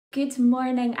Good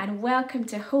morning and welcome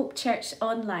to Hope Church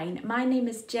Online. My name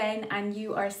is Jen and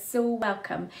you are so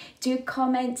welcome. Do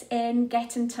comment in,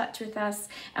 get in touch with us,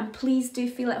 and please do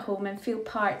feel at home and feel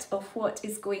part of what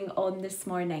is going on this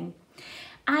morning.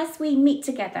 As we meet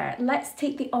together, let's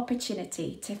take the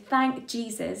opportunity to thank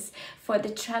Jesus for the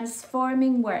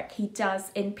transforming work he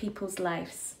does in people's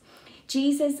lives.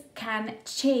 Jesus can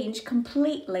change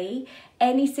completely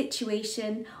any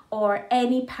situation or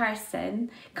any person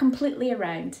completely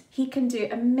around. He can do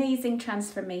amazing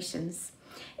transformations.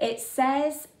 It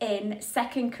says in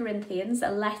 2 Corinthians, a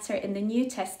letter in the New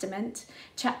Testament,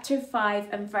 chapter 5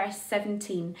 and verse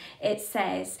 17, it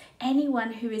says,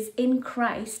 "Anyone who is in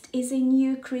Christ is a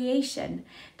new creation.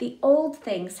 The old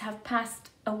things have passed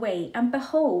away, and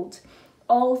behold,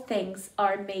 all things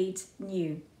are made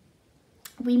new."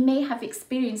 We may have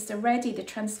experienced already the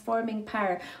transforming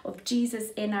power of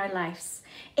Jesus in our lives.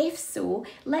 If so,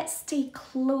 let's stay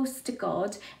close to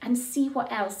God and see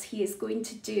what else he is going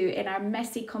to do in our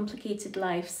messy, complicated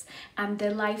lives and the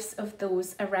lives of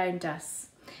those around us.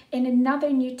 In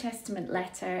another New Testament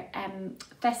letter, 1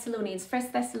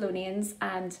 Thessalonians,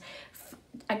 and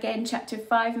again chapter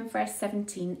 5 and verse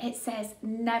 17, it says,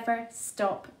 never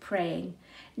stop praying.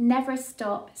 Never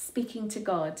stop speaking to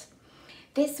God.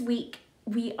 This week,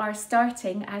 we are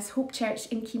starting as Hope Church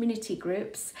in community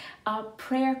groups a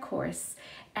prayer course.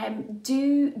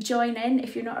 Do join in.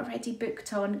 If you're not already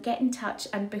booked on, get in touch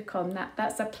and book on.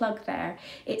 That's a plug there.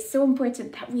 It's so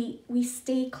important that we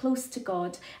stay close to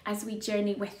God as we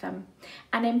journey with him.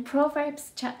 And in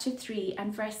Proverbs chapter 3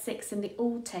 and verse 6 in the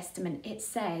Old Testament, it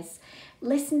says,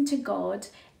 "Listen to God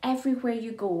everywhere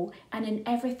you go and in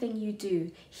everything you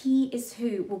do. He is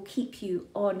who will keep you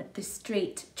on the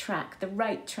straight track, the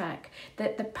right track,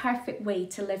 the perfect way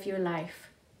to live your life."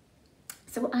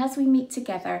 So as we meet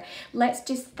together, let's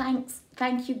just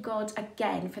thank you, God,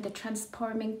 again for the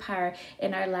transforming power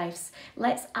in our lives.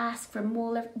 Let's ask for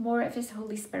more of his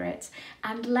Holy Spirit,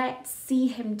 and let's see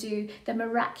him do the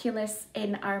miraculous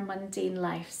in our mundane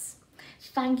lives.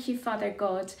 Thank you, Father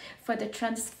God, for the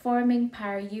transforming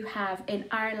power you have in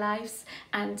our lives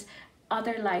and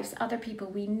other lives, other people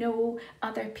we know,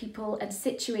 other people and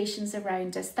situations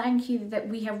around us. Thank you that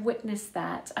we have witnessed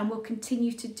that and will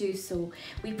continue to do so.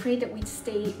 We pray that we'd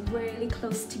stay really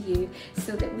close to you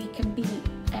so that we can be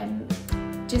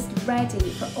just ready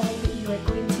for all that you are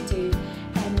going to do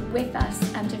with us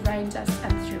and around us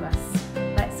and through us.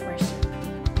 Let's worship.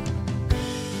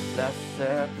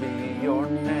 Blessed be your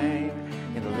name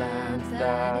in the land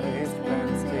that is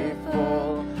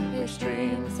plentiful, where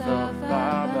streams of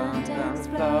abundance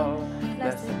flow.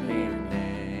 Blessed be your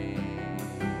name.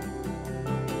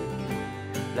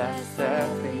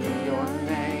 Blessed be your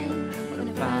name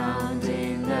when found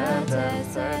in a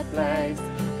desert place.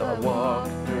 Though I walk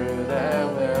through the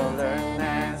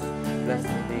wilderness,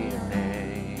 blessed be your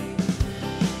name.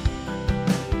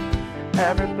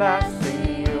 Every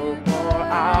blessing you pour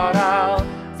out, I'll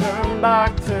turn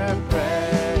back to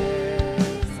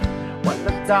praise. When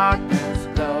the darkness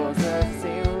closes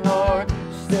in, Lord,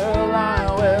 still I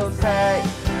will say,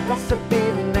 blessed be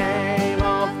the name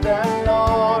of the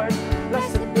Lord.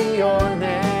 Blessed be your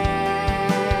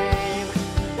name.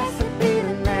 Blessed be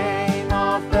the name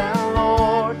of the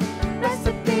Lord.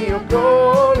 Blessed be your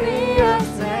glorious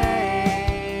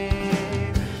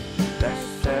name.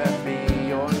 Blessed be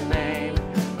your name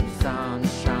when the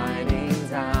sun's shining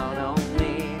down on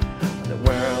me, when the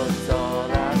world's all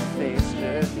that face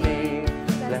should be.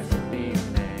 Blessed be your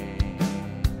name.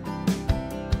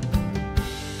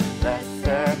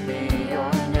 Blessed be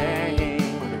your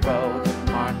name when the road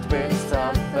marked with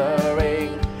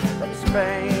suffering, but the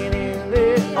strain in the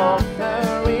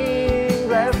offering.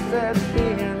 Blessed be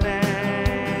your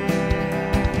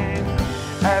name.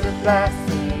 Every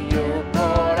blessing you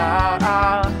poured out,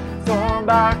 I'll turn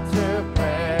back to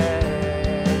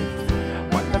praise.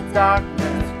 When the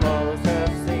darkness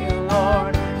closes in,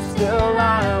 Lord, still I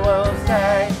will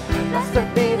say, blessed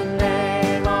be the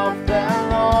name of the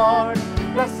Lord.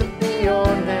 Blessed be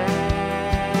your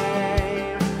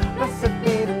name. Blessed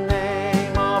be the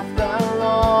name of the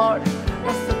Lord.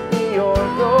 Blessed be your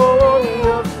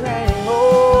glorious name.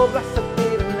 Oh, blessed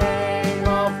be the name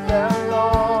of the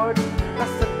Lord.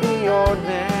 Blessed be your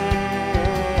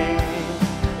name.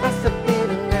 Blessed be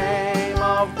the name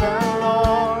of the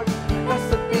Lord.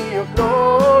 Blessed be your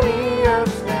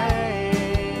glorious name.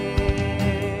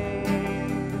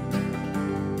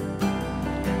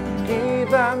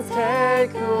 Give and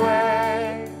take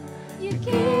away. You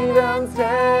give and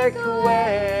take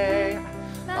away.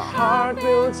 My heart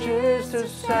will choose to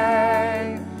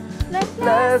say,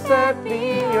 blessed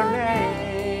be your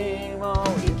name.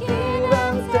 Oh, you give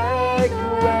and take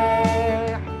away.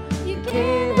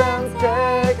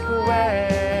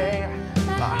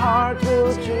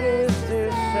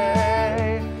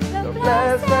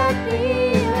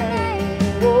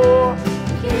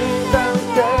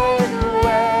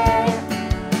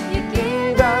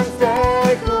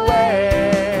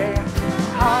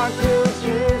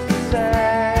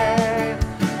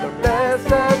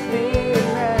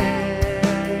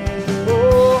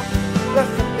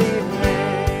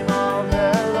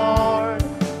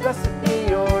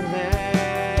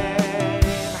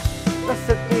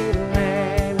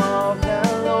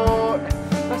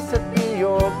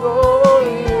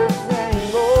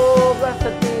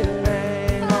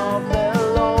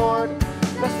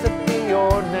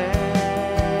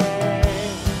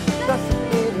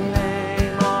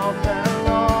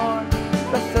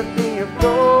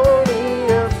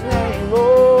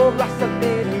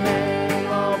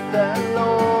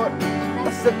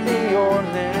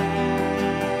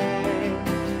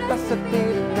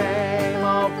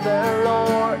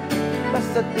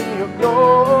 blessed be your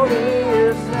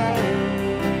glorious name.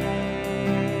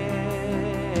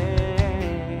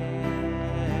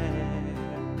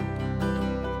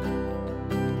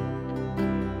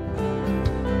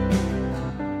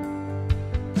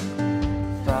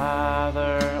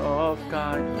 Father of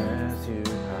kindness, you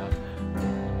have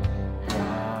poured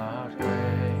out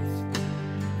grace.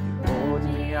 You pulled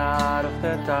me out of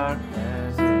the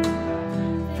darkness, you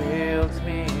have filled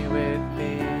me with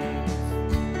peace.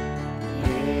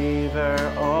 Giver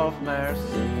of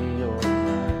mercy, you're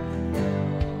my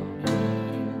help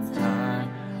in time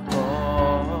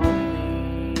of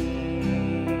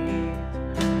need.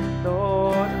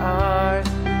 Lord, I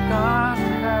can't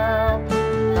help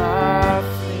but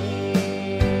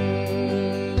sing.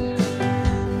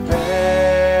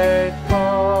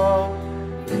 Faithful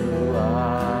you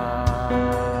are,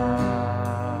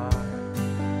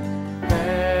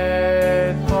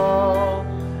 faithful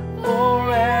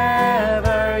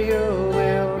forever you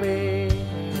will be.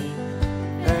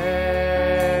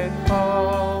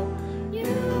 Faithful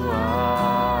you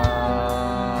are.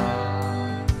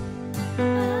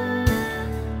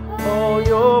 All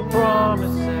your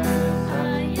promises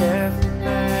are yes and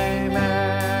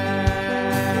amen.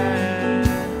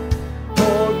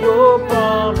 All your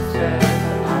promises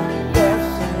are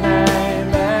yes and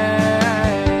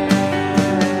amen.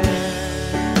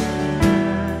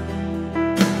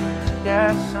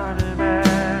 Yes and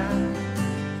amen.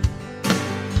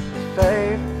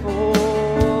 Faithful,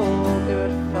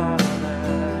 good Father,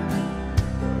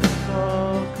 you're so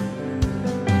good.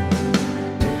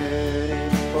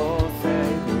 Beautiful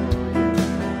Savior, you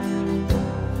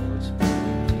always be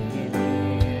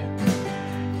near.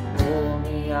 Pull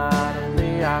me out of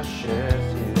the ashes,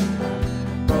 you have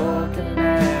broken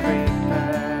every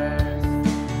curse.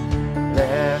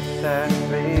 Blessed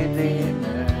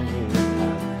Redeemer, you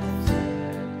have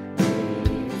set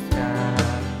these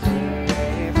captives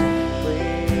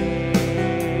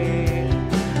free.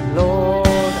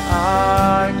 Lord,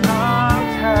 I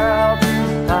can't help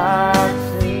but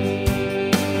sing.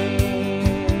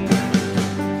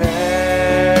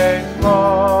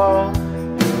 Faithful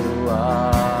you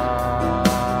are,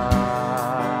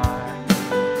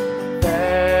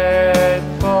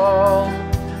 faithful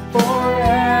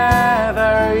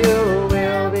forever you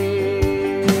will be.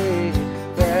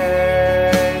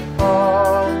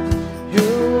 Faithful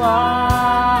you are.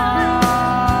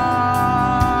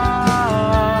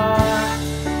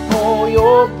 All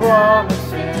your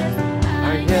promises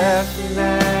are yes and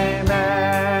amen.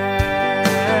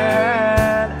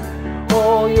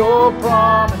 All your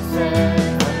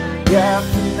promises are yes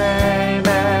and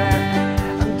amen.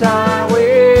 And I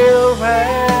will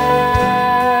rest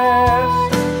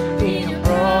in your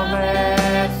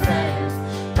promises.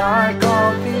 My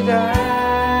confidence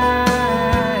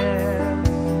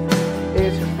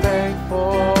is your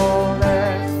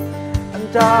faithfulness.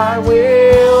 And I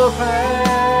will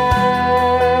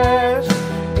rest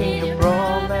in your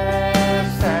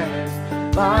promises.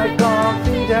 My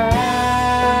confidence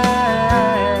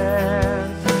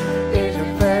is your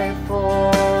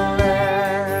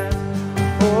faithfulness.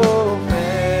 Oh,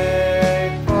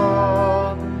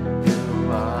 faithful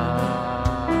you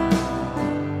are.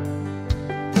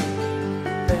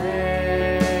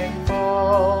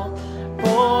 Faithful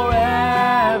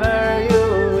forever you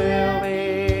will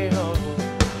be. Oh,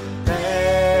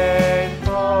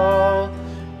 faithful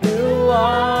you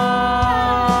are.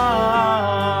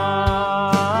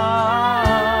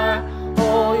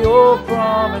 All your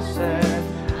promises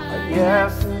are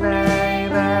yes and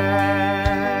amen.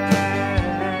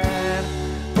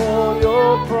 All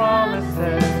your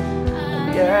promises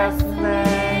are yes and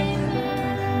amen.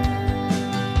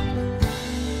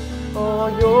 All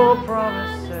your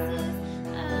promises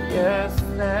are yes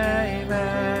and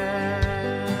amen.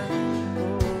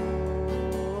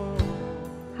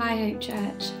 Hi Hope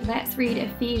Church, let's read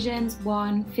Ephesians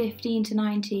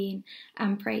 1:15-19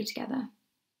 and pray together.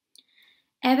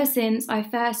 Ever since I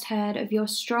first heard of your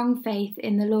strong faith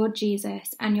in the Lord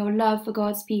Jesus and your love for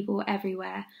God's people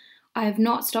everywhere, I have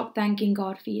not stopped thanking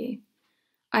God for you.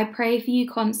 I pray for you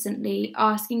constantly,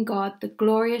 asking God, the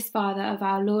glorious Father of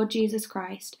our Lord Jesus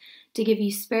Christ, to give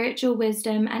you spiritual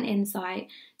wisdom and insight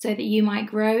so that you might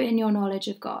grow in your knowledge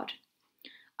of God.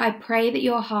 I pray that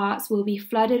your hearts will be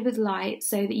flooded with light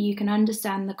so that you can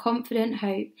understand the confident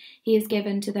hope he has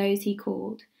given to those he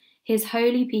called, his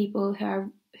holy people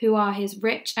who are his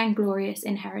rich and glorious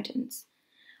inheritance.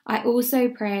 I also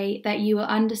pray that you will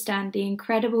understand the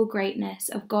incredible greatness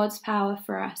of God's power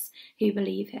for us who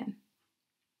believe him.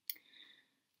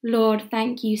 Lord,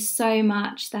 thank you so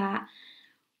much that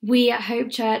We at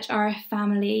Hope Church are a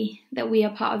family, that we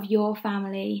are part of your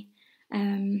family.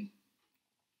 Thank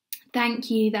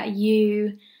you that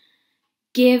you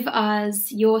give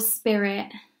us your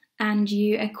Spirit and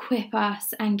you equip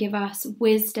us and give us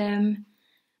wisdom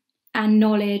and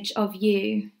knowledge of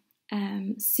you,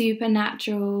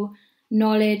 supernatural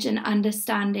knowledge and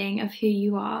understanding of who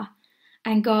you are.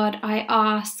 And God, I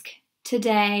ask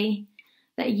today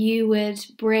that you would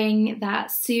bring that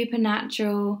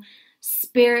supernatural,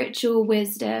 spiritual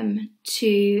wisdom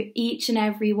to each and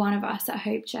every one of us at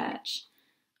Hope Church.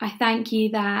 I thank you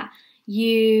that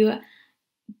you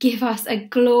give us a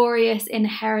glorious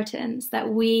inheritance, that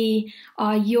we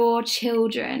are your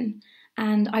children.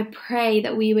 And I pray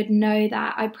that we would know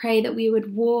that. I pray that we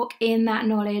would walk in that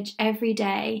knowledge every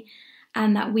day,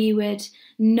 and that we would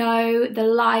know the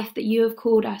life that you have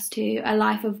called us to, a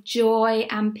life of joy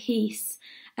and peace,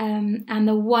 and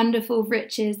the wonderful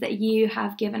riches that you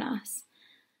have given us.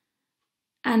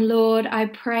 And Lord, I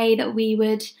pray that we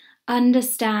would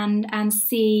understand and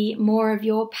see more of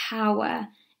your power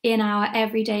in our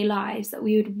everyday lives, that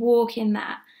we would walk in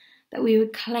that we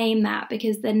would claim that,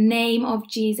 because the name of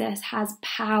Jesus has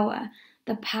power,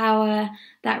 the power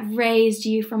that raised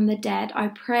you from the dead. I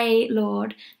pray,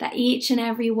 Lord, that each and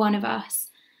every one of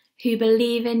us who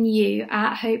believe in you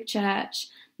at Hope Church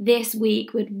this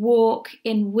week would walk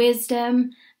in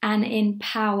wisdom and in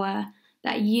power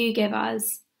that you give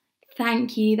us.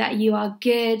 Thank you that you are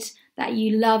good, that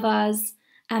you love us,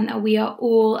 and that we are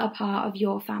all a part of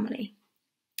your family.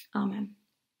 Amen.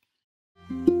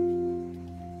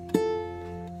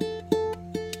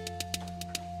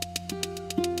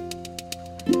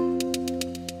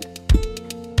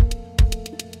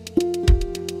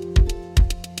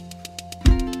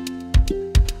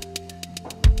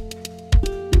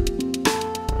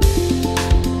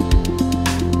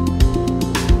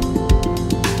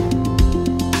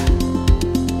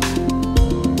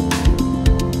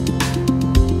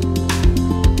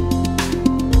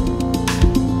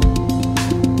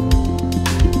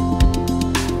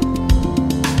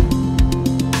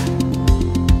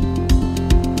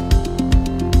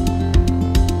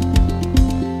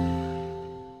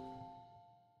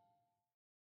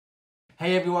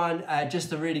 Hey everyone,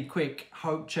 just a really quick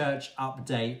Hope Church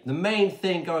update. The main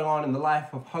thing going on in the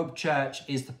life of Hope Church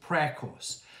is the prayer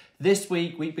course. This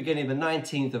week beginning the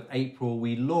 19th of April,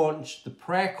 we launched the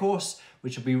prayer course,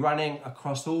 which will be running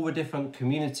across all the different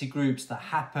community groups that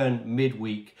happen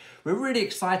midweek. We're really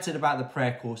excited about the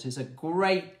prayer course. It's a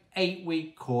great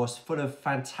 8-week course full of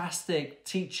fantastic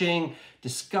teaching,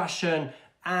 discussion,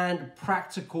 and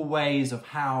practical ways of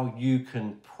how you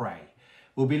can pray.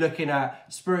 We'll be looking at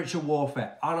spiritual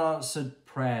warfare, unanswered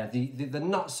prayer, the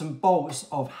nuts and bolts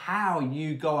of how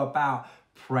you go about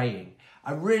praying.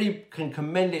 I really can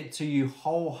commend it to you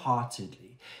wholeheartedly.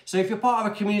 So if you're part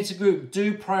of a community group,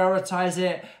 do prioritize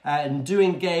it and do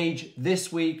engage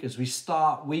this week as we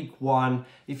start week 1.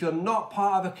 If you're not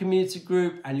part of a community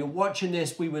group and you're watching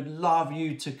this, we would love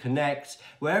you to connect.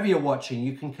 Wherever you're watching,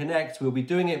 you can connect. We'll be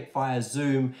doing it via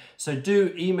Zoom. So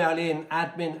do email in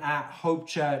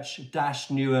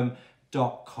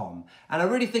admin@hopechurch-newham.com. And I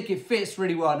really think it fits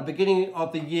really well. At the beginning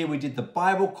of the year, we did the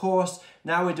Bible course.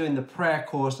 Now we're doing the prayer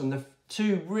course, and the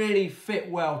two really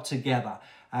fit well together.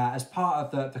 As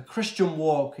part of the Christian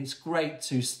walk, it's great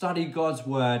to study God's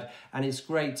word, and it's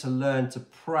great to learn to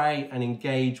pray and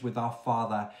engage with our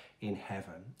Father in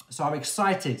heaven. So I'm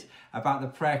excited about the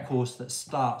prayer course that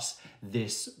starts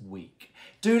this week.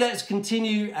 Let's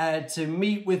continue to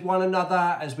meet with one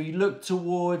another as we look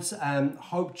towards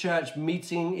Hope Church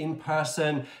meeting in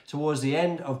person towards the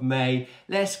end of May.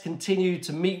 Let's continue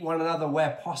to meet one another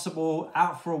where possible,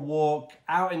 out for a walk,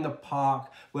 out in the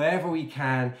park, wherever we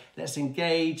can. Let's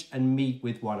engage and meet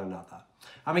with one another.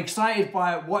 I'm excited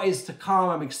by what is to come.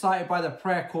 I'm excited by the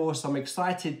prayer course. I'm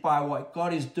excited by what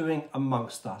God is doing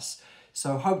amongst us.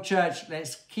 So Hope Church,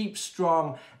 let's keep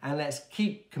strong and let's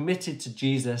keep committed to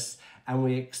Jesus. And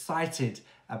we're excited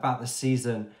about the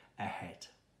season ahead.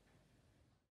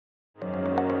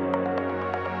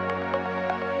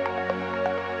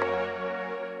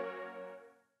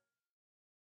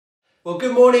 Well,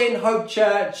 good morning, Hope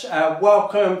Church.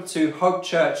 Welcome to Hope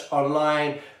Church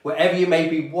Online, wherever you may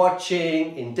be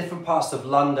watching in different parts of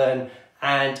London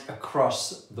and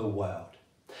across the world.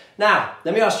 Now,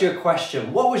 let me ask you a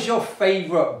question. What was your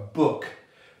favourite book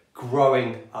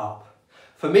growing up?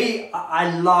 For me, I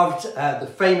loved The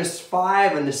Famous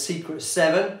Five and The Secret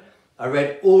Seven. I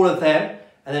read all of them.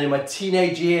 And then in my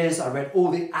teenage years, I read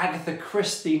all the Agatha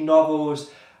Christie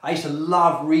novels. I used to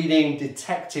love reading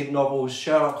detective novels,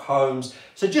 Sherlock Holmes.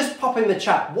 So just pop in the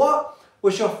chat. What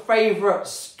was your favourite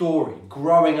story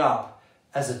growing up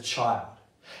as a child?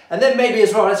 And then maybe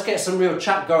as well, let's get some real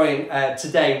chat going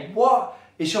today. What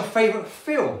is your favourite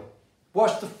film?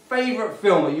 What's the favourite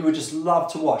film that you would just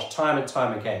love to watch time and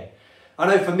time again? I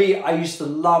know for me, I used to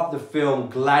love the film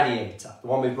Gladiator, the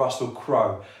one with Russell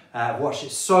Crowe. I've watched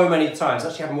it so many times.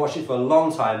 Actually, I haven't watched it for a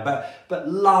long time, but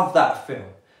love that film.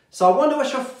 So I wonder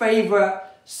what's your favourite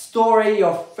story,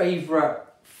 your favourite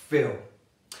film?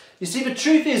 You see, the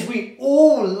truth is we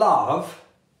all love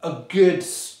a good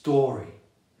story.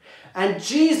 And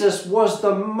Jesus was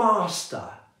the master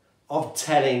of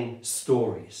telling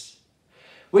stories.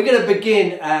 We're going to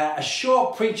begin a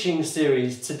short preaching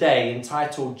series today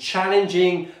entitled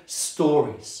Challenging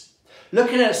Stories,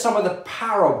 looking at some of the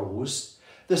parables,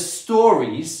 the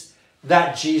stories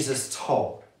that Jesus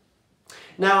told.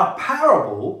 Now, a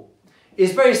parable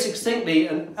is very succinctly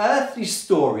an earthly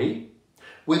story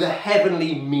with a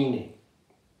heavenly meaning.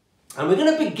 And we're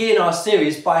going to begin our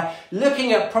series by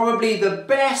looking at probably the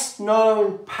best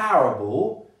known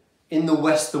parable in the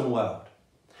Western world.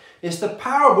 It's the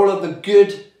parable of the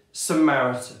Good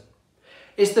Samaritan.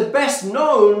 It's the best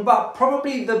known, but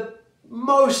probably the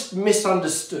most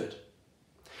misunderstood.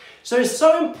 So it's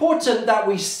so important that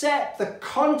we set the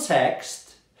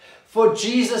context for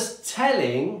Jesus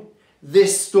telling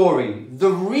this story.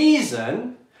 The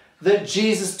reason that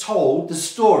Jesus told the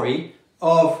story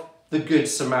of the Good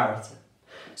Samaritan.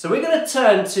 So we're going to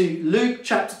turn to Luke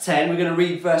chapter 10. We're going to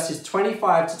read verses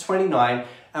 25 to 29,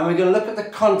 and we're going to look at the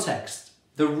context,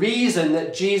 the reason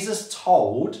that Jesus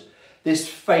told this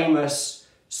famous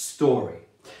story.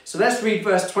 So let's read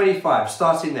verse 25,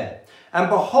 starting there. And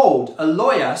behold, a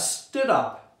lawyer stood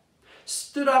up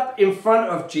in front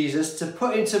of Jesus to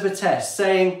put him to the test,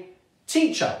 saying,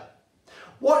 "Teacher,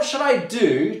 what shall I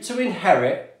do to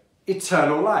inherit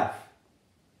eternal life?"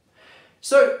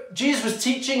 So Jesus was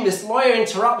teaching, this lawyer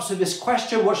interrupts with this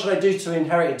question, what should I do to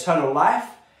inherit eternal life?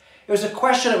 It was a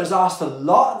question that was asked a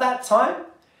lot at that time.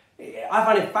 I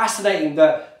find it fascinating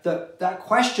that that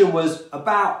question was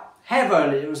about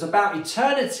heaven, it was about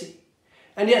eternity.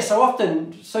 And yet so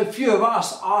often, so few of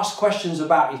us ask questions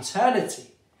about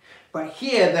eternity. But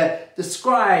here the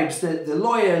scribes, the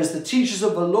lawyers, the teachers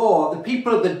of the law, the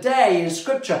people of the day in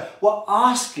Scripture were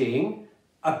asking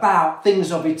about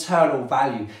things of eternal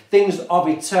value, things of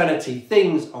eternity,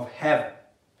 things of heaven.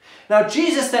 Now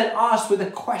Jesus then asks with a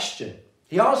question.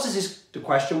 He answers the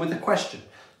question with a question.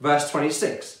 Verse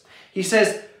 26. He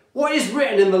says, "What is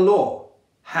written in the law?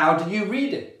 How do you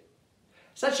read it?"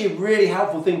 It's actually a really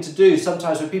helpful thing to do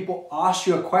sometimes when people ask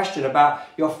you a question about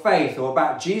your faith or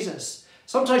about Jesus.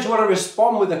 Sometimes you want to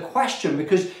respond with a question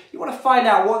because you want to find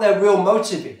out what their real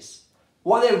motive is,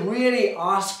 what they're really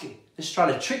asking. Just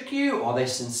trying to trick you? Are they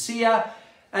sincere?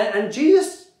 And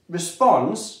Jesus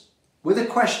responds with a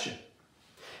question.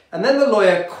 And then the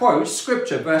lawyer quotes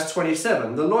Scripture, verse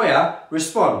 27. The lawyer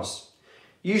responds,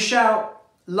 "You shall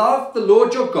love the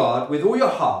Lord your God with all your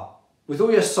heart, with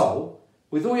all your soul,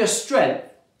 with all your strength,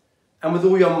 and with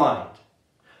all your mind,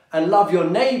 and love your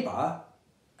neighbour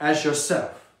as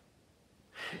yourself."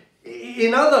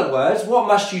 In other words, what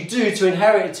must you do to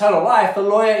inherit eternal life? The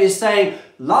lawyer is saying,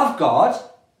 love God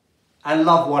and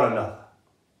love one another.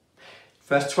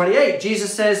 Verse 28,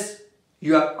 Jesus says,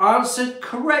 "You have answered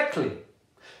correctly.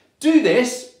 Do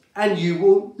this and you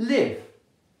will live."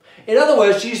 In other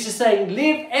words, Jesus is saying,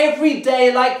 live every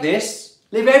day like this.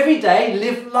 Live every day,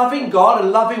 live loving God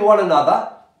and loving one another,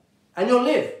 and you'll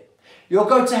live. You'll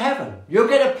go to heaven. You'll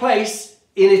get a place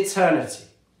in eternity.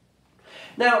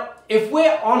 Now, if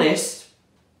we're honest,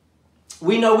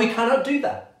 we know we cannot do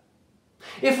that.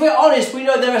 If we're honest, we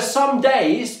know there are some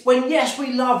days when, yes,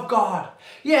 we love God.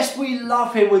 Yes, we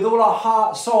love Him with all our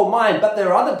heart, soul, mind. But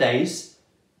there are other days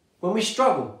when we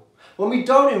struggle, when we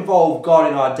don't involve God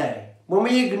in our day, when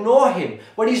we ignore Him,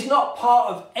 when He's not part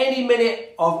of any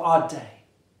minute of our day.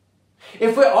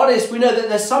 If we're honest, we know that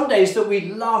there's some days that we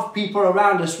love people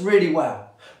around us really well.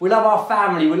 We love our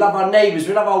family, we love our neighbours,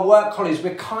 we love our work colleagues,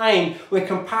 we're kind, we're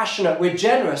compassionate, we're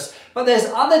generous. But there's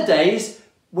other days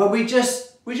when we're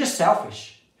just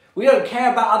selfish. We don't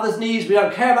care about others' needs, we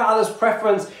don't care about others'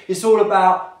 preference. It's all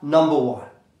about number one.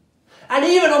 And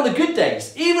even on the good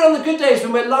days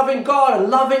when we're loving God and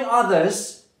loving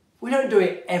others, we don't do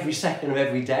it every second of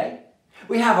every day.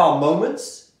 We have our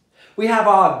moments. We have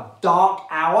our dark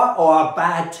hour or our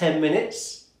bad 10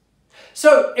 minutes.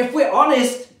 So if we're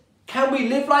honest, can we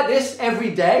live like this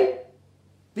every day?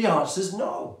 The answer is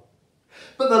no.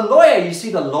 But the lawyer, you see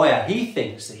the lawyer, he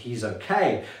thinks that he's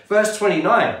okay. Verse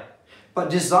 29, "But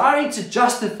desiring to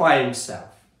justify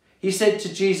himself, he said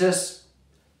to Jesus,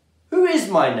 'Who is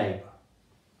my neighbour?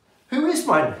 Who is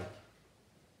my neighbour?'"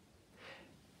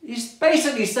 He's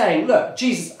basically saying, look,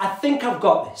 Jesus, I think I've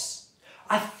got this.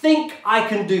 I think I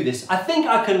can do this. I think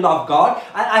I can love God.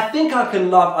 I think I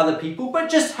can love other people, but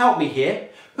just help me here.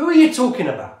 Who are you talking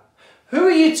about? Who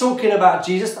are you talking about,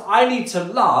 Jesus, that I need to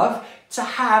love to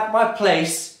have my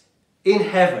place in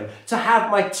heaven, to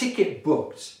have my ticket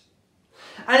booked?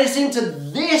 And it's into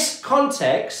this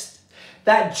context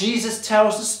that Jesus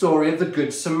tells the story of the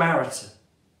Good Samaritan.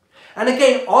 And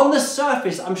again, on the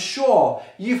surface, I'm sure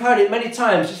you've heard it many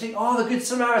times. You think, oh, the Good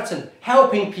Samaritan,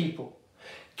 helping people,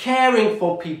 caring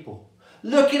for people,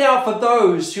 looking out for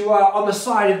those who are on the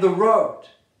side of the road,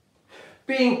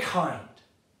 being kind.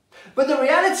 But the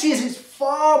reality is it's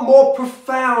far more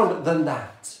profound than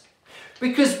that.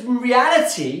 Because in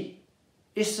reality,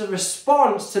 it's a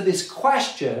response to this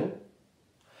question,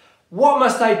 what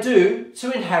must I do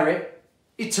to inherit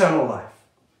eternal life?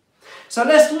 So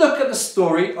let's look at the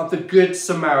story of the Good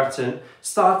Samaritan,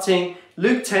 starting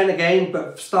Luke 10 again,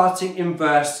 but starting in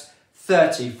verse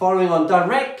 30, following on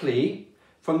directly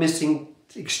from this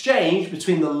exchange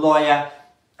between the lawyer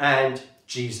and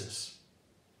Jesus.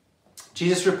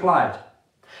 Jesus replied,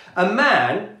 a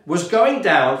man was going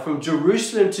down from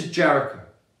Jerusalem to Jericho,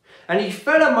 and he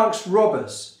fell amongst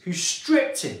robbers who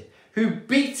stripped him, who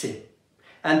beat him,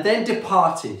 and then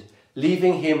departed,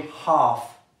 leaving him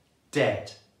half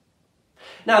dead.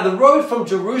 Now, the road from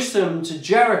Jerusalem to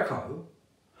Jericho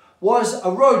was a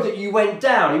road that you went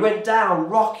down. You went down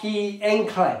rocky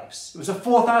enclaves. It was a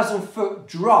 4,000-foot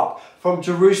drop from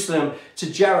Jerusalem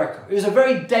to Jericho. It was a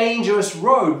very dangerous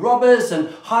road. Robbers and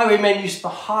highwaymen used to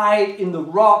hide in the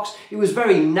rocks. It was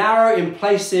very narrow in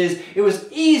places. It was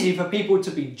easy for people to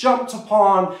be jumped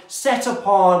upon, set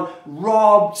upon,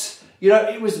 robbed. You know,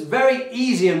 it was very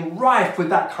easy and rife with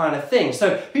that kind of thing.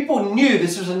 So people knew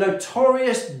this was a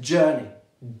notorious journey,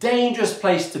 dangerous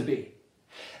place to be.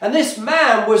 And this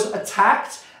man was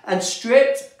attacked and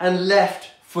stripped and left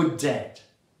for dead.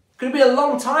 It could have been a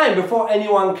long time before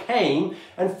anyone came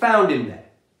and found him there.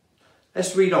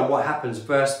 Let's read on what happens,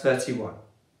 verse 31.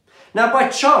 Now by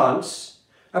chance,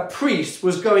 a priest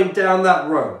was going down that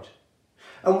road.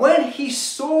 And when he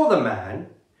saw the man,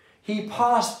 he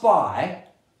passed by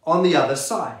on the other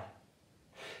side.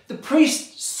 The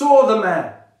priest saw the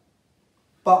man,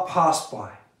 but passed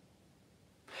by.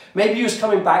 Maybe he was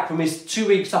coming back from his 2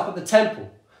 weeks up at the temple,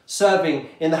 serving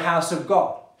in the house of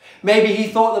God. Maybe he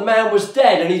thought the man was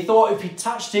dead and he thought if he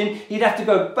touched him, he'd have to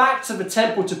go back to the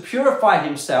temple to purify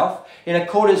himself in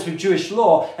accordance with Jewish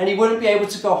law, and he wouldn't be able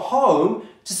to go home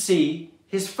to see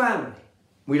his family.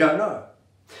 We don't know.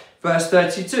 Verse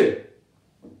 32.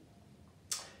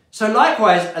 So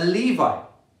likewise, a Levite,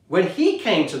 when he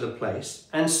came to the place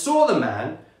and saw the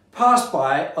man, passed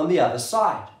by on the other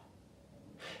side.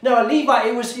 Now, a Levite,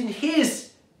 it was in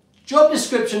his job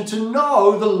description to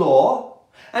know the law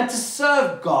and to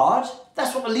serve God.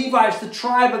 That's what the Levites, the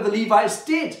tribe of the Levites,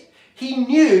 did. He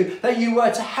knew that you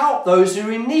were to help those who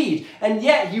are in need, and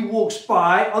yet he walks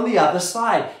by on the other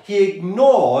side. He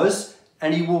ignores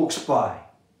and he walks by.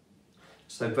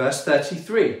 So verse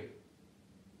 33.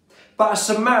 But a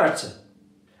Samaritan,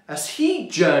 as he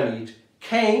journeyed,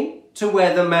 came to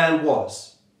where the man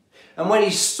was. And when he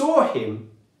saw him,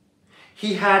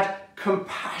 he had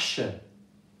compassion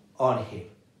on him.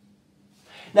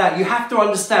 Now, you have to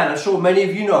understand, I'm sure many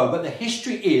of you know, but the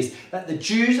history is that the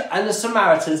Jews and the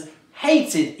Samaritans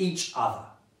hated each other.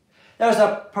 There was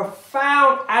a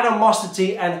profound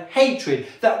animosity and hatred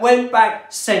that went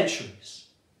back centuries.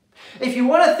 If you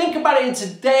want to think about it in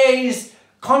today's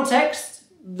context,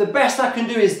 the best I can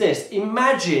do is this.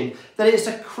 Imagine that it's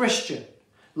a Christian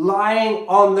lying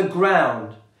on the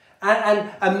ground and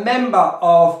a member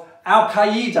of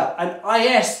Al-Qaeda, an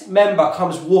IS member,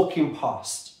 comes walking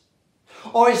past.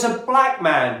 Or it's a black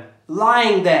man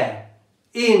lying there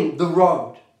in the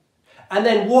road. And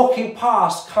then walking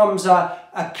past comes a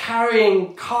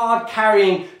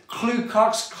card-carrying Ku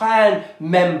Klux Klan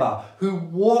member who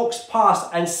walks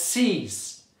past and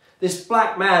sees this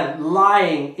black man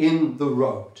lying in the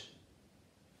road.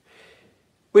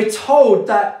 We're told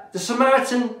that the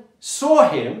Samaritan saw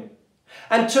him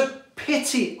and took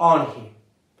pity on him.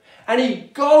 And he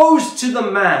goes to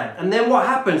the man. And then what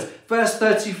happens? Verse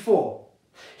 34.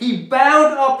 He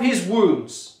bound up his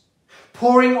wounds,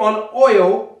 pouring on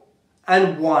oil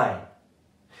and wine.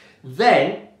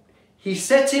 Then he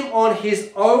set him on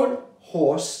his own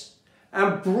horse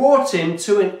and brought him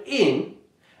to an inn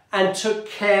and took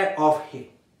care of him.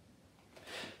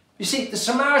 You see, the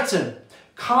Samaritan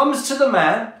comes to the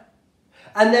man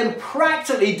and then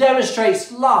practically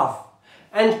demonstrates love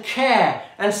and care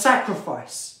and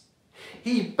sacrifice.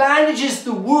 He bandages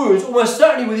the wounds almost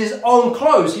certainly with his own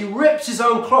clothes. He rips his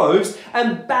own clothes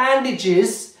and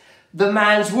bandages the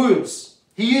man's wounds.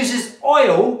 He uses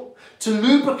oil to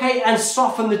lubricate and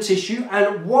soften the tissue,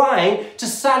 and wine to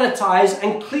sanitize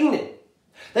and clean it.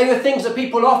 They were things that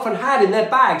people often had in their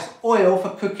bags. Oil for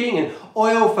cooking and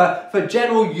oil for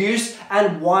general use,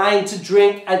 and wine to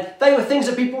drink. And they were things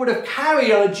that people would have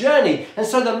carried on a journey. And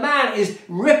so the man is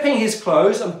ripping his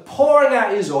clothes and pouring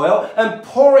out his oil and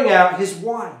pouring out his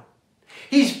wine.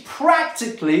 He's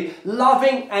practically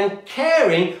loving and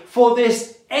caring for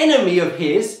this enemy of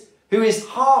his who is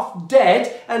half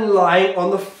dead and lying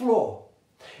on the floor.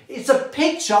 It's a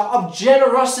picture of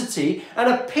generosity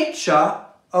and a picture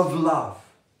of love.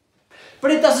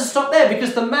 But it doesn't stop there,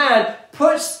 because the man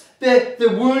puts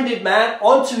the wounded man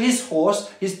onto his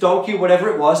horse, his donkey, whatever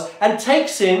it was, and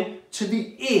takes him to the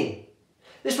inn.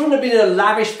 This wouldn't have been a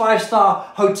lavish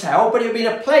 5-star hotel, but it would have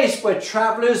been a place where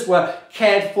travellers were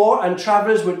cared for and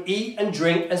travellers would eat and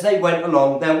drink as they went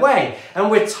along their way. And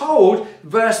we're told,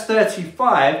 verse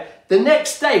 35, the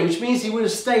next day, which means he would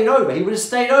have stayed over. He would have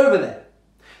stayed over there.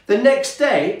 The next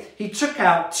day, he took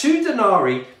out 2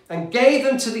 denarii and gave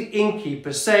them to the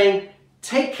innkeeper, saying,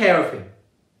 "Take care of him,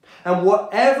 and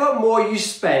whatever more you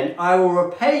spend, I will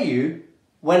repay you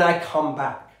when I come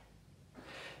back."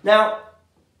 Now,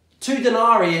 2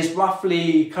 denarii is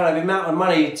roughly kind of the amount of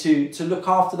money to look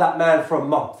after that man for a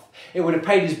month. It would have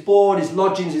paid his board, his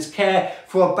lodgings, his care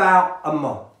for about a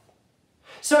month.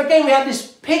 So again, we have this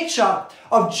picture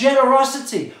of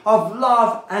generosity, of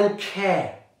love and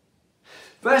care.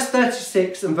 Verse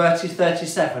 36 and verse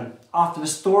 37, after the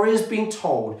story has been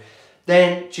told,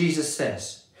 then Jesus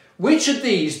says, "Which of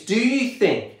these do you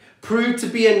think proved to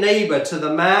be a neighbour to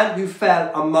the man who fell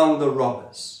among the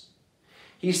robbers?"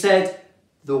 He said,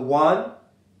 "The one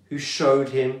who showed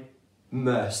him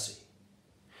mercy."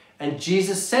 And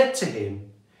Jesus said to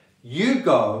him, "You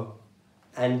go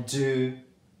and do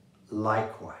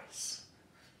likewise."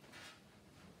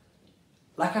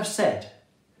 Like I've said,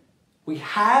 we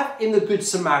have in the Good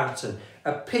Samaritan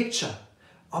a picture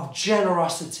of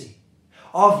generosity,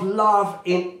 of love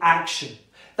in action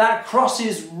that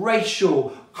crosses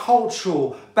racial,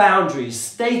 cultural boundaries,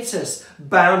 status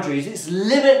boundaries. It's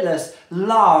limitless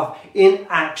love in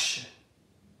action.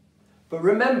 But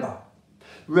remember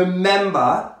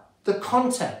the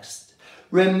context.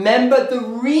 Remember the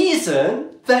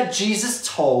reason that Jesus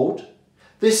told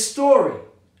this story.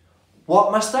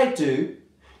 What must I do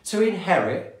to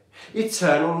inherit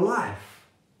eternal life?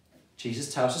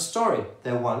 Jesus tells a story.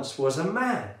 There once was a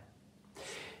man.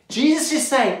 Jesus is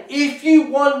saying, if you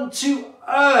want to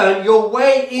earn your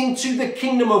way into the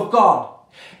kingdom of God,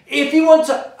 if you want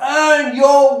to earn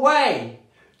your way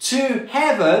to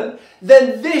heaven,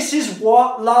 then this is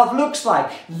what love looks like.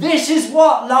 This is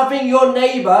what loving your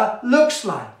neighbour looks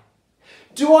like.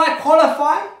 Do I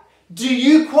qualify? Do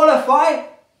you qualify?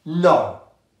 No.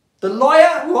 The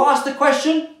lawyer who asked the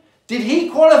question, did he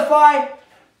qualify?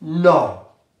 No.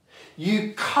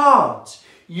 You can't.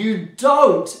 You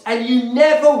don't, and you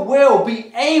never will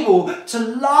be able to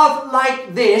love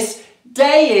like this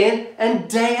day in and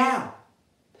day out.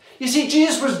 You see,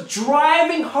 Jesus was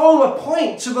driving home a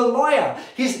point to the lawyer,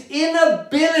 his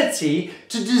inability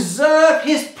to deserve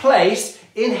his place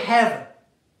in heaven.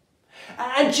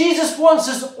 And Jesus wants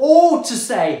us all to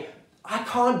say, I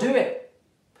can't do it.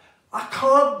 I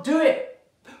can't do it.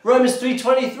 Romans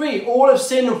 3:23, all have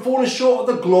sinned and fallen short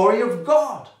of the glory of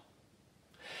God.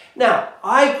 Now,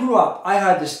 I grew up, I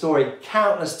heard this story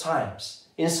countless times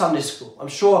in Sunday school. I'm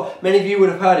sure many of you would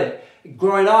have heard it.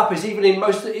 Growing up, it's even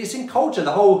it's in culture,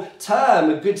 the whole term,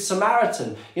 a good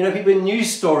Samaritan. You know, people in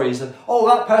news stories of, oh,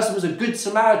 that person was a good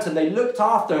Samaritan. They looked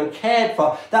after and cared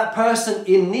for that person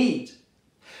in need.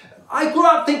 I grew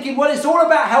up thinking, well, it's all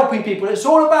about helping people. It's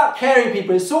all about caring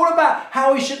people. It's all about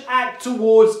how we should act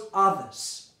towards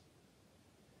others.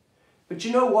 But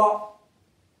you know what?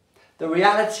 The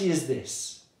reality is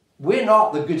this. We're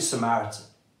not the Good Samaritan,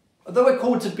 although we're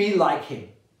called to be like him.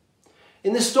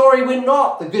 In the story, we're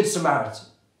not the Good Samaritan.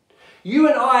 You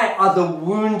and I are the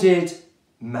wounded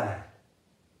man.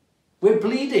 We're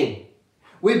bleeding.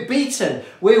 We're beaten.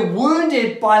 We're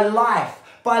wounded by life,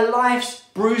 by life's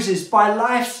bruises, by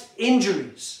life's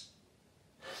injuries.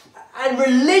 And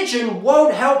religion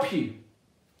won't help you.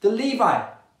 The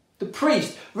Levite, the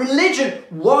priest, religion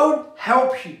won't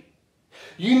help you.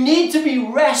 You need to be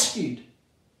rescued.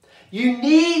 You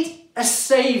need a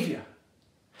Saviour.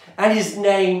 And his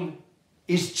name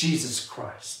is Jesus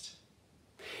Christ.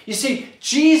 You see,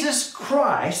 Jesus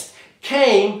Christ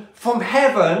came from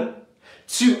heaven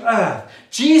to earth.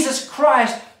 Jesus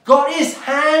Christ got his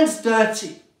hands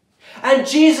dirty. And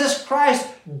Jesus Christ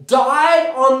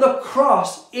died on the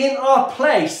cross in our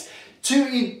place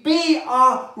to be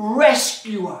our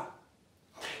rescuer.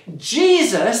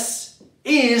 Jesus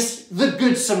is the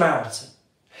Good Samaritan.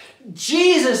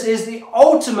 Jesus is the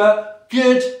ultimate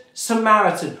Good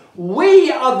Samaritan.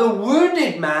 We are the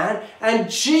wounded man, and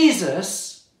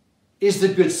Jesus is the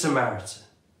Good Samaritan.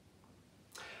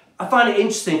 I find it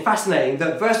interesting, fascinating,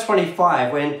 that verse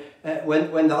 25,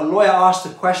 when the lawyer asked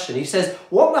the question, he says,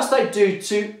 "What must I do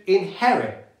to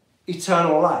inherit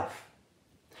eternal life?"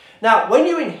 Now, when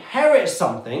you inherit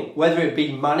something, whether it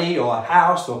be money or a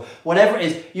house or whatever it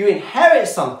is, you inherit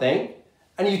something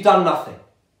and you've done nothing.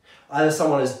 Either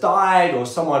someone has died or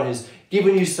someone has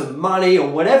given you some money or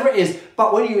whatever it is.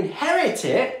 But when you inherit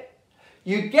it,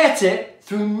 you get it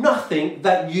through nothing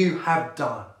that you have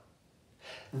done.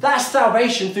 That's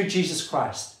salvation through Jesus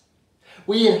Christ.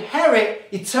 We inherit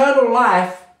eternal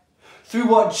life through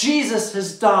what Jesus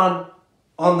has done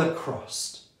on the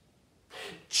cross.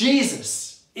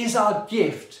 Jesus is our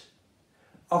gift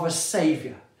of a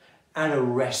Saviour and a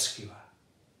rescuer.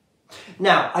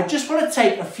 Now, I just want to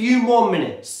take a few more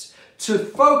minutes to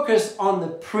focus on the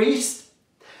priest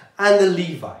and the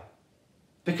Levite,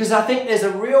 because I think there's a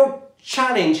real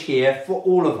challenge here for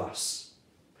all of us.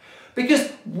 Because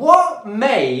what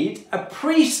made a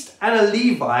priest and a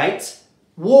Levite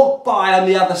walk by on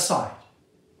the other side?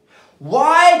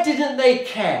 Why didn't they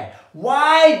care?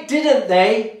 Why didn't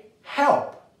they help?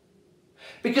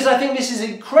 Because I think this is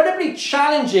incredibly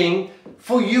challenging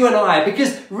for you and I,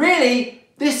 because really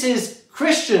this is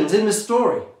Christians in the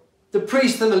story, the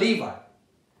priest and the Levite,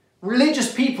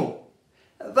 religious people.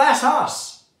 That's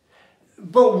us.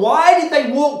 But why did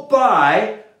they walk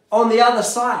by on the other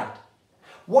side?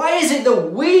 Why is it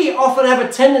that we often have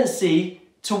a tendency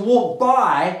to walk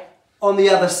by on the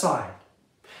other side?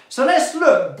 So let's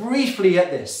look briefly at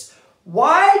this.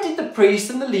 Why did the priest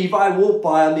and the Levite walk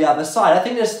by on the other side? I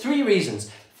think there's three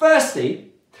reasons.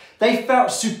 Firstly, they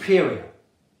felt superior.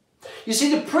 You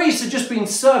see, the priest had just been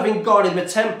serving God in the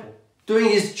temple, doing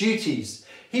his duties.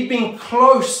 He'd been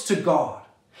close to God.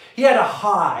 He had a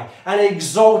high and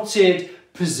exalted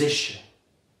position.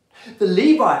 The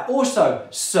Levite also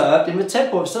served in the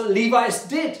temple, so the Levites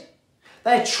did.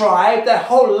 Their tribe, their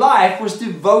whole life was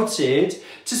devoted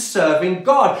to serving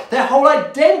God. Their whole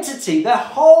identity, their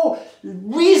whole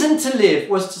reason to live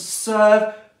was to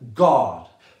serve God.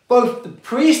 Both the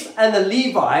priest and the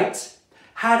Levite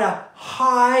had a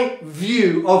high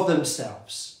view of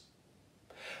themselves.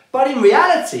 But in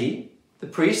reality, the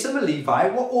priest and the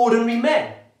Levite were ordinary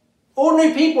men.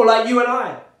 Ordinary people like you and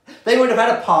I. They would have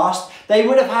had a past. They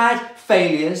would have had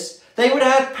failures. They would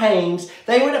have had pains.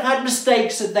 They would have had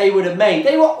mistakes that they would have made.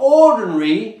 They were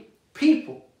ordinary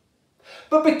people.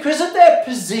 But because of their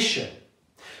position,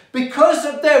 because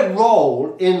of their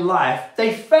role in life,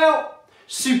 they felt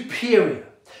superior.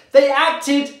 They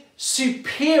acted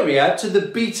superior to the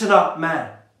beaten up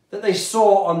man that they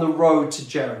saw on the road to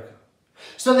Jericho.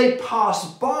 So they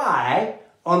passed by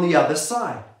on the other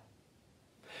side.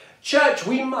 Church,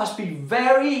 we must be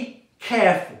very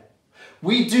careful.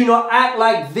 We do not act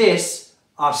like this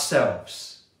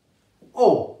ourselves.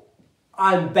 Oh,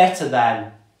 I'm better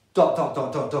than ...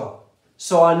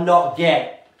 so I not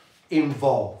get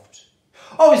involved.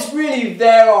 Oh, it's really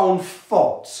their own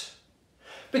fault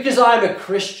because I'm a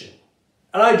Christian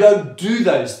and I don't do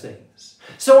those things,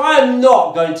 so I'm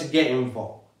not going to get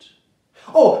involved.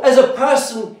 Oh, as a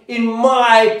person in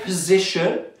my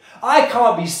position, I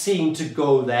can't be seen to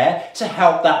go there to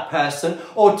help that person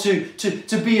or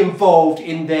to be involved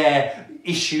in their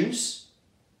issues.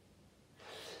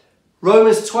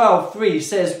 Romans 12:3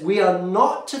 says we are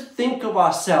not to think of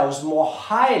ourselves more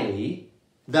highly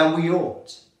than we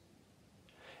ought.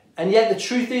 And yet the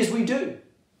truth is we do.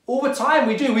 All the time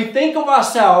we do. We think of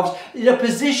ourselves in a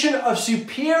position of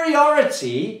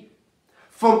superiority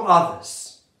from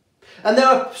others. And there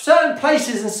are certain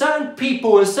places and certain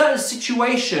people and certain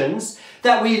situations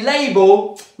that we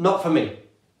label, not for me.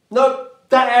 No,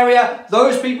 that area,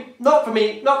 those people, not for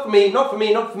me, not for me, not for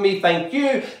me, not for me, thank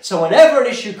you. So whenever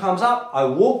an issue comes up, I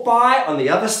walk by on the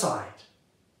other side.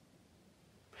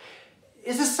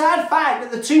 It's a sad fact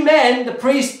that the two men, the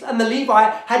priest and the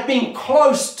Levite, had been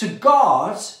close to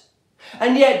God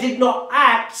and yet did not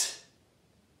act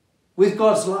with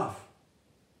God's love.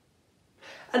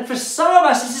 And for some of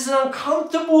us, this is an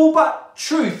uncomfortable but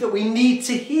truth that we need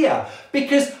to hear,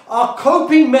 because our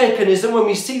coping mechanism when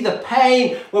we see the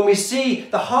pain, when we see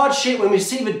the hardship, when we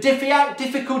see the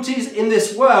difficulties in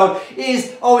this world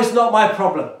is, oh, it's not my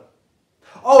problem.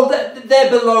 Oh, they're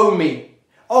below me.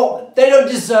 Oh, they don't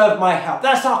deserve my help.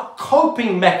 That's our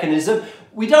coping mechanism.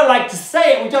 We don't like to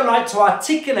say it. We don't like to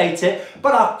articulate it.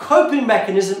 But our coping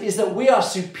mechanism is that we are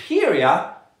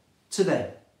superior to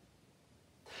them.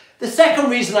 The second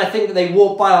reason I think that they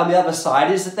walked by on the other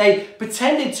side is that they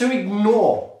pretended to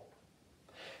ignore.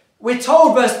 We're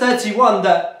told, verse 31,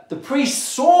 that the priest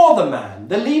saw the man.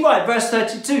 The Levite, verse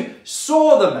 32,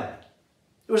 saw the man.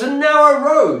 It was a narrow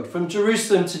road from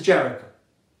Jerusalem to Jericho.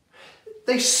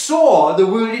 They saw the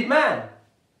wounded man,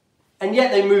 and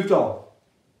yet they moved on.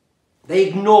 They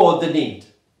ignored the need.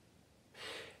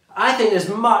 I think there's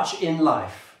much in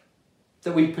life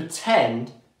that we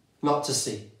pretend not to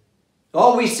see.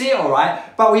 Oh, we see it all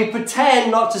right, but we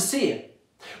pretend not to see it.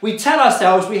 We tell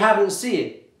ourselves we haven't seen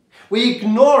it. We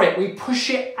ignore it. We push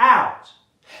it out.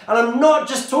 And I'm not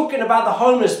just talking about the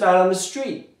homeless man on the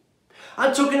street.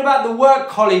 I'm talking about the work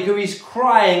colleague who is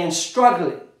crying and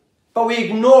struggling, but we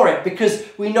ignore it because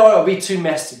we know it'll be too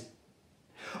messy.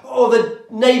 Or the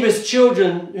neighbour's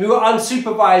children who are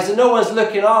unsupervised and no one's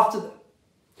looking after them.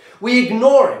 We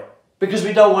ignore it because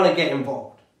we don't want to get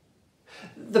involved.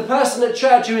 The person at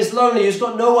church who is lonely, who's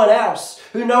got no one else,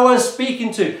 who no one's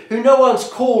speaking to, who no one's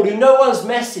called, who no one's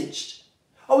messaged.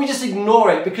 Or we just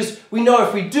ignore it because we know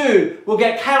if we do, we'll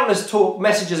get countless talk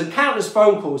messages and countless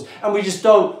phone calls, and we just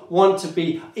don't want to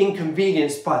be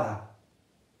inconvenienced by that.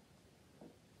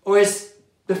 Or it's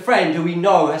the friend who we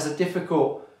know has a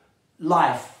difficult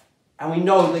life, and we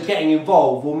know that getting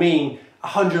involved will mean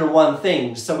 101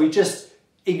 things, so we just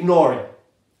ignore it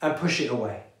and push it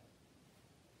away.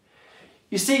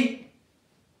 You see,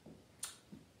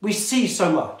 we see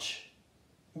so much,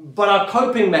 but our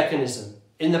coping mechanism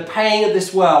in the pain of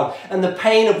this world and the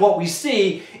pain of what we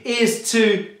see is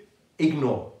to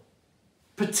ignore.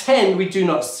 Pretend we do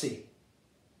not see.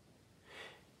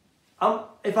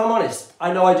 If I'm honest,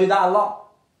 I know I do that a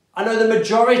lot. I know the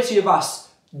majority of us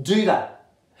do that.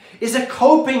 It's a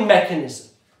coping mechanism.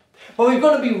 But we've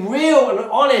got to be real and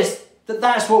honest that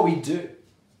that's what we do.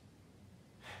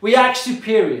 We act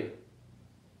superior.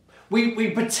 We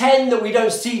pretend that we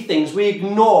don't see things. We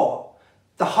ignore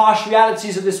the harsh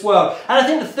realities of this world. And I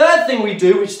think the third thing we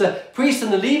do, which the priest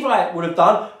and the Levite would have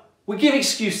done, we give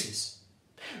excuses.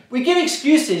 We give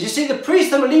excuses. You see, the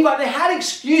priest and the Levite, they had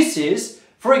excuses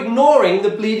for ignoring the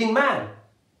bleeding man,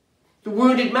 the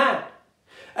wounded man.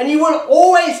 And you will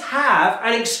always have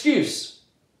an excuse.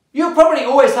 You'll probably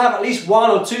always have at least one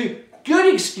or two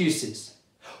good excuses.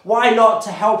 Why not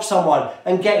to help someone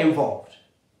and get involved?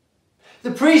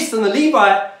 The priest and the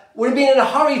Levite would have been in a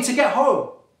hurry to get home.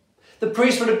 The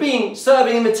priest would have been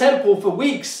serving in the temple for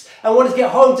weeks and wanted to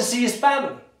get home to see his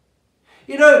family.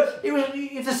 You know,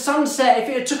 if the sunset, if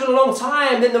it had taken a long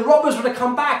time, then the robbers would have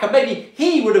come back and maybe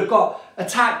he would have got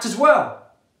attacked as well.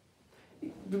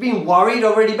 Being worried,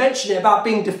 already mentioned it, about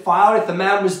being defiled if the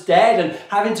man was dead and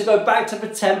having to go back to the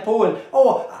temple. And,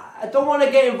 oh, I don't want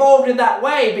to get involved in that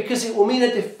way because it will mean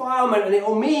a defilement and it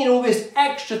will mean all this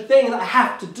extra thing that I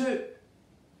have to do.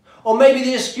 Or maybe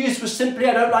the excuse was simply,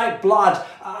 I don't like blood.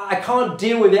 I can't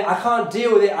deal with it. I can't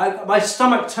deal with it. My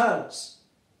stomach turns.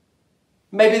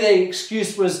 Maybe the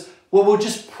excuse was, well, we'll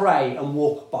just pray and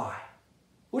walk by.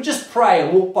 We'll just pray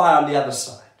and walk by on the other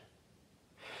side.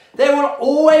 There will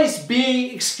always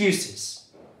be excuses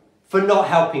for not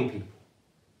helping people.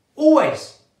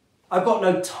 Always. I've got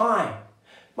no time.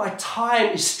 My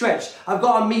time is stretched. I've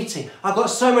got a meeting. I've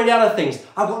got so many other things.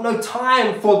 I've got no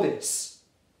time for this.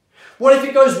 What if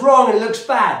it goes wrong and it looks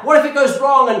bad? What if it goes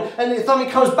wrong and something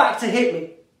comes back to hit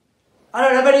me? I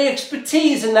don't have any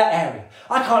expertise in that area.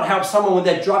 I can't help someone with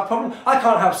their drug problem. I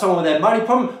can't help someone with their money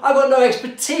problem. I've got no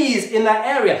expertise in that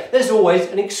area. There's always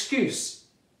an excuse.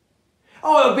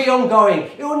 Oh, it'll be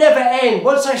ongoing. It will never end.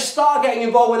 Once I start getting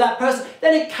involved with that person,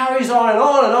 then it carries on and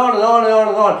on and on and on and on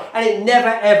and on. And it never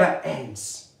ever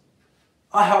ends.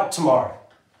 I help tomorrow.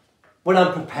 When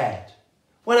I'm prepared.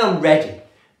 When I'm ready.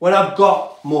 When I've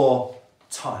got more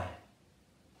time.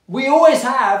 We always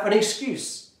have an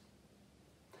excuse.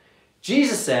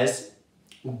 Jesus says,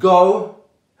 go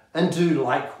and do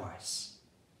likewise.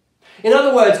 In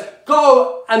other words,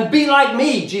 go and be like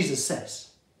me, Jesus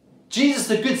says. Jesus,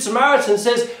 the Good Samaritan,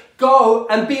 says, go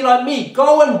and be like me.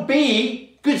 Go and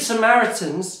be Good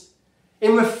Samaritans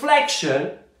in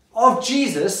reflection of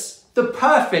Jesus, the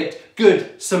perfect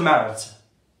Good Samaritan.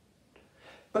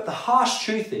 But the harsh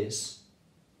truth is,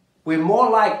 we're more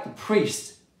like the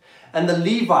priest and the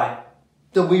Levite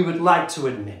than we would like to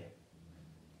admit.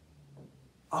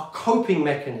 Our coping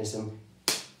mechanism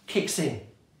kicks in.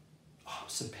 Oh, I'm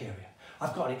superior.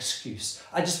 I've got an excuse.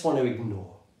 I just want to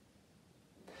ignore.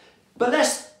 But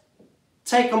let's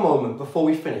take a moment before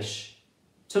we finish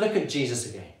to look at Jesus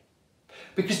again.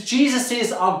 Because Jesus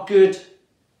is our Good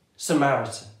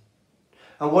Samaritan.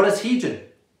 And what does he do?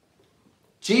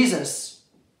 Jesus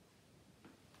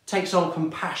takes on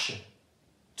compassion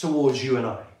towards you and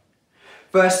I.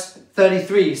 Verse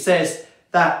 33 says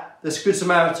that this Good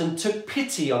Samaritan took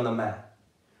pity on the man.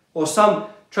 Or some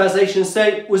translations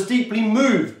say was deeply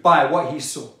moved by what he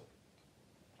saw.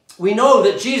 We know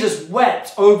that Jesus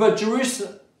wept over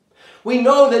Jerusalem. We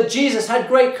know that Jesus had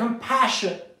great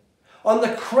compassion on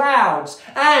the crowds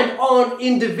and on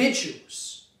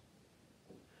individuals.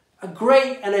 A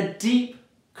great and a deep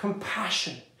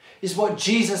compassion is what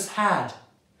Jesus had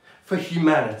for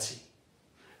humanity,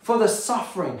 for the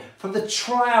suffering, for the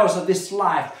trials of this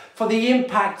life, for the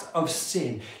impact of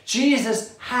sin.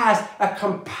 Jesus has a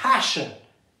compassion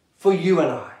for you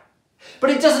and I.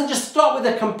 But it doesn't just stop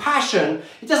with the compassion.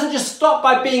 It doesn't just stop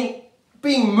by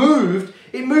being moved.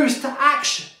 It moves to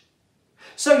action.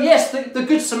 So yes, the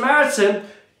Good Samaritan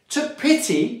took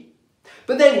pity,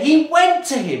 but then he went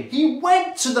to him. He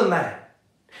went to the man.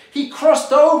 He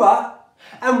crossed over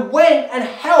and went and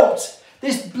helped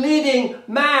this bleeding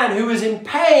man who was in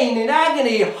pain, in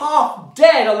agony, half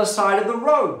dead on the side of the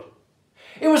road.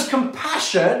 It was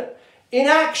compassion in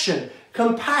action.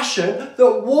 Compassion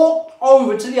that walked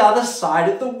over to the other side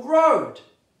of the road.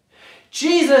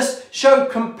 Jesus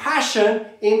showed compassion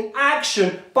in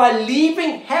action by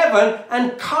leaving heaven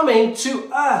and coming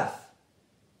to earth.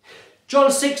 John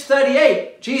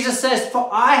 6:38, Jesus says, "For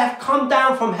I have come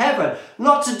down from heaven,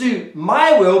 not to do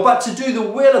my will, but to do the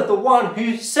will of the one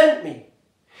who sent me."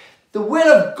 The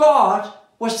will of God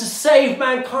was to save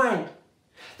mankind.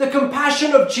 The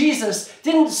compassion of Jesus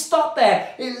didn't stop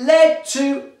there. It led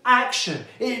to action.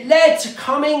 It led to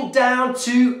coming down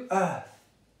to earth.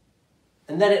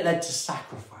 And then it led to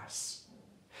sacrifice.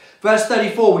 Verse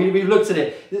 34, we've looked at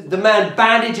it. The man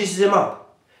bandages him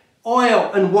up. Oil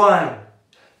and wine.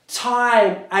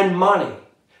 Time and money.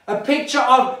 A picture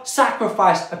of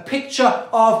sacrifice. A picture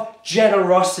of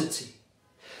generosity.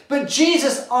 But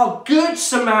Jesus, our Good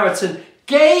Samaritan,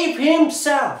 gave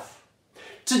himself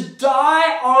to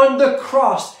die on the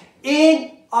cross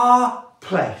in our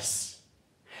place.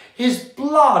 His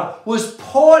blood was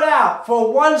poured out for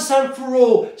a once and for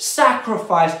all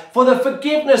sacrifice for the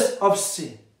forgiveness of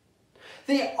sin.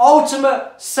 The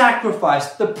ultimate sacrifice,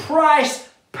 the price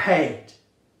paid.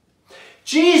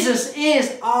 Jesus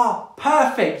is our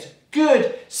perfect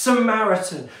Good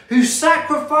Samaritan who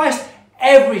sacrificed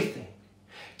everything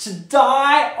to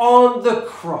die on the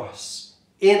cross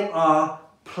in our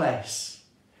place,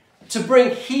 to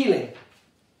bring healing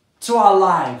to our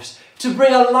lives, to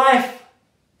bring a life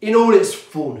in all its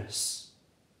fullness.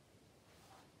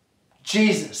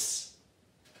 Jesus,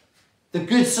 the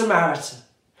Good Samaritan,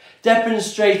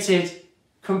 demonstrated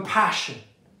compassion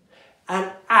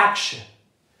and action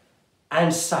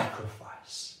and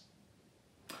sacrifice.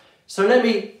 So let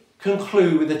me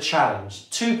conclude with a challenge.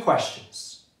 2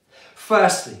 questions.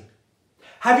 Firstly,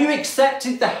 have you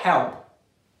accepted the help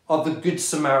of the Good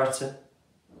Samaritan?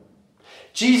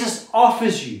 Jesus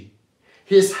offers you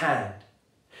his hand.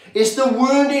 It's the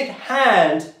wounded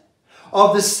hand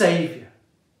of the Saviour.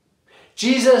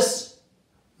 Jesus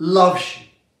loves you.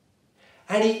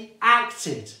 And he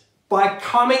acted by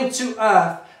coming to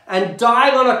earth and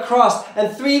dying on a cross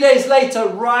and 3 days later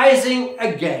rising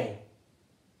again.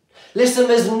 Listen,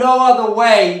 there's no other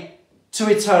way to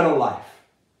eternal life.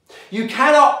 You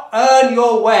cannot earn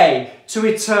your way to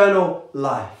eternal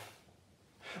life.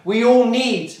 We all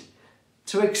need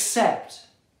to accept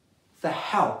the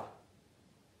help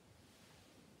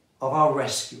of our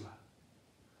rescuer,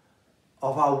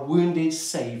 of our wounded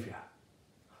Saviour,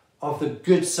 of the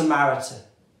Good Samaritan,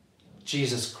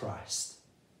 Jesus Christ.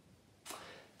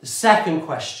 The second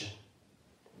question,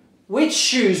 which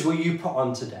shoes will you put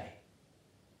on today?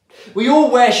 We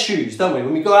all wear shoes, don't we?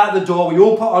 When we go out the door, we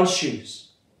all put on shoes.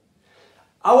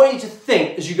 I want you to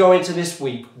think as you go into this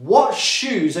week, what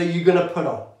shoes are you going to put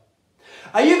on?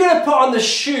 Are you going to put on the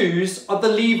shoes of the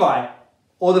Levite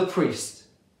or the priest?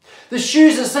 The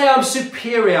shoes that say I'm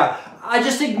superior. I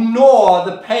just ignore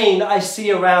the pain that I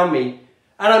see around me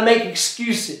and I make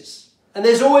excuses. And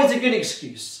there's always a good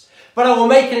excuse. But I will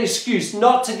make an excuse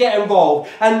not to get involved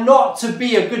and not to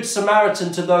be a Good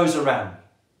Samaritan to those around me.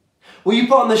 Will you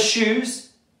put on the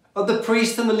shoes of the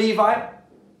priest and the Levite?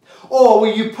 Or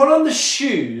will you put on the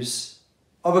shoes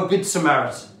of a Good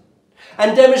Samaritan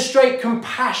and demonstrate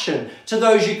compassion to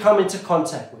those you come into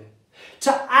contact with?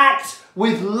 To act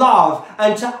with love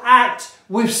and to act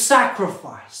with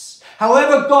sacrifice.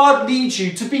 However God leads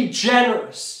you, to be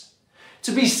generous,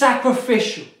 to be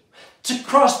sacrificial, to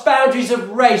cross boundaries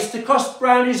of race, to cross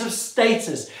boundaries of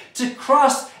status, to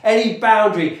cross any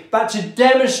boundary, but to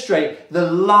demonstrate the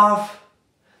love,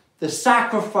 the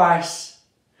sacrifice,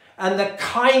 and the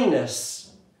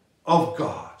kindness of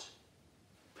God.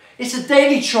 It's a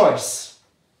daily choice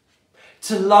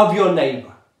to love your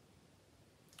neighbour,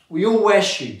 We all wear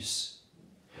shoes.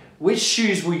 Which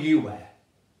shoes will you wear?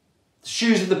 The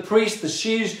shoes of the priest, the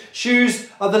shoes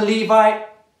of the Levite,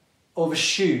 or the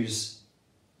shoes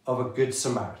of a good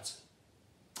Samaritan?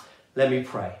 Let me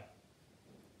pray.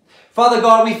 Father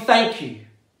God, we thank you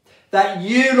that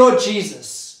you, Lord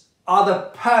Jesus, are the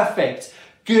perfect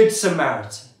good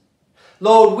Samaritan.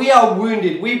 Lord, we are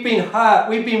wounded. We've been hurt.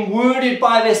 We've been wounded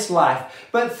by this life.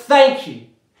 But thank you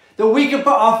that we can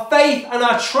put our faith and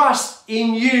our trust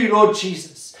in you, Lord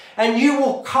Jesus. And you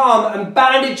will come and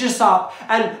bandage us up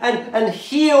and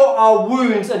heal our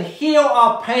wounds and heal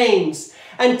our pains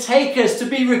and take us to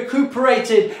be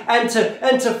recuperated and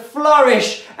to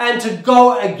flourish and to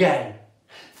go again.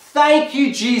 Thank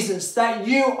you, Jesus, that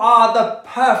you are the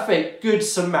perfect Good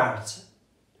Samaritan.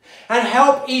 And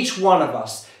help each one of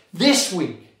us this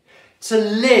week to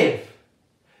live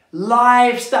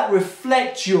lives that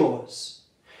reflect yours,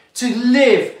 to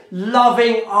live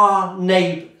loving our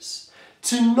neighbours,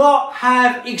 to not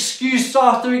have excuse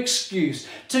after excuse,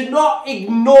 to not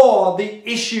ignore the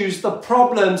issues, the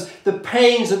problems, the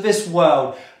pains of this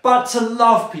world, but to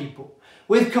love people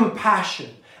with compassion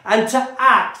and to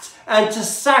act and to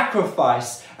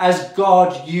sacrifice as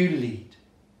God you lead.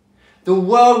 The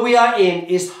world we are in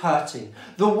is hurting.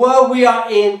 The world we are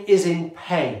in is in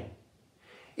pain.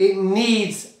 It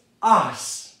needs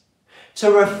us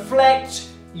to reflect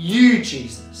you,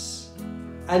 Jesus,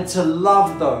 and to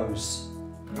love those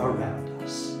around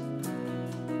us.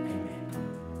 Amen.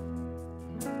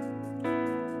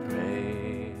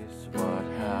 Praise, what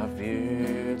have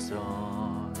you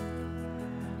done?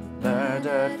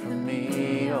 Murdered for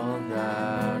me on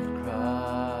that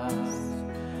cross,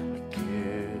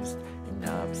 accused in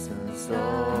absence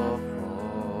of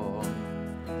wrong,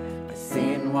 my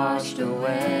sin washed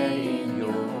away in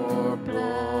your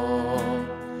blood,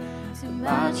 too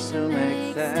much to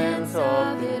make sense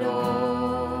of it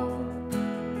all.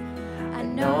 I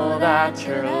know that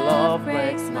your love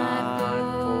breaks my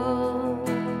fall,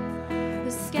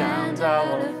 the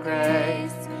scandal of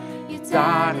grace, you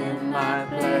died in my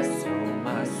place, so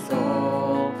my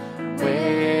soul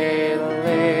will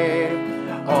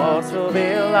live, all to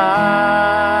be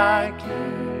like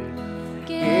you.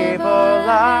 Give all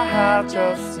I have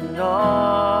just to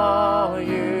know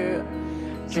you.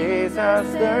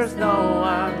 Jesus, there's no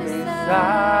one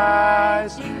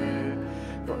besides you.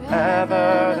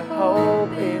 Forever the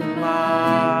hope in my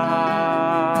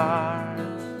heart.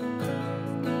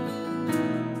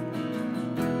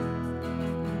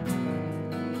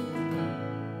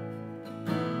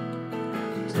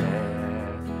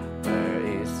 Death, where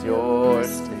is your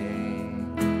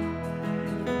sting?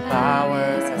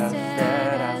 Powers have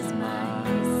fed us my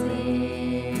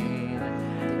sin.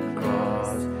 The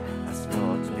cross has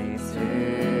taught me to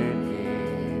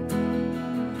live.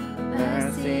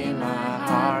 Mercy in my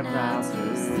heart now to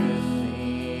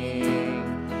sing.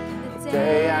 The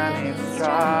day and its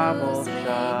troubles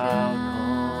shall come.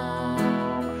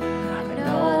 I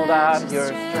know that your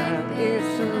strength is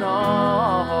to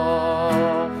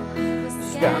know the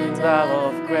scandal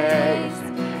of grace.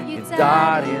 You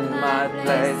died in my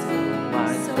place, so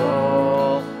my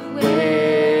soul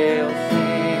will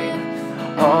sing.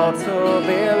 Oh, to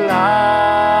be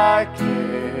like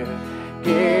you.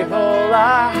 Give all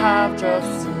I have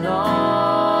just to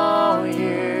know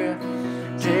you.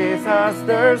 Jesus,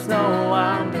 there's no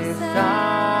one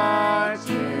beside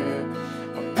you.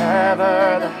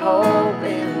 Forever the hope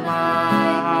in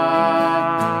my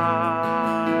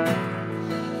heart.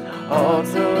 Oh,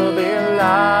 to be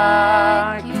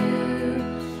like you.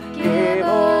 Give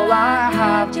all I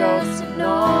have just to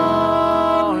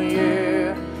know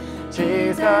you.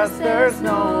 Jesus, there's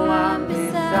no one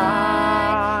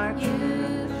beside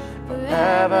you.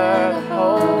 Forever the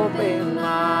hope in my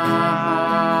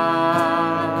heart.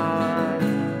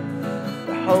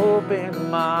 The hope in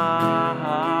my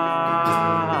heart.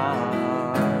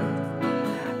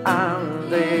 And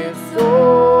this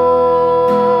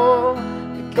soul,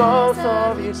 because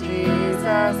of you,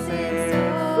 Jesus,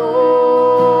 it's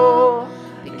all.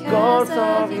 Because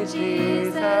of you,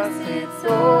 Jesus, it's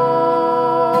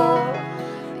all.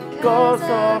 Because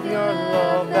of your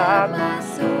love that my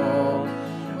soul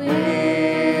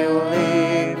will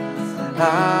live.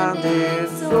 And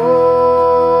it's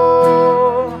all.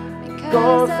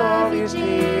 Because of you,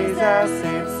 Jesus,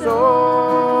 it's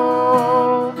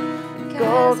all.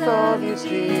 Because of you,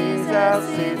 Jesus,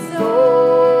 it's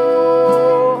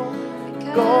all.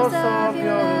 Because of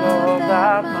your love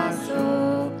that my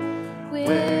soul will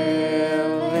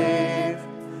live.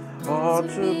 Oh,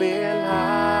 to be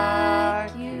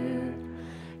like you.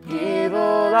 Give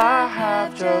all I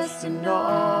have just to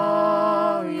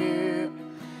know you.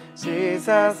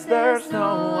 Jesus, there's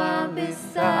no one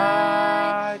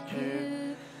beside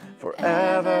you.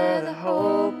 Forever the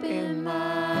hope in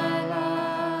my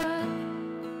life.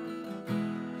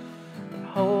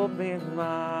 Hope in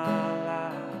my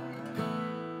life.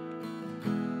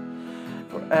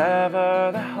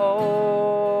 Forever the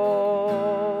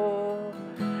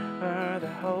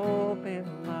hope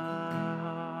in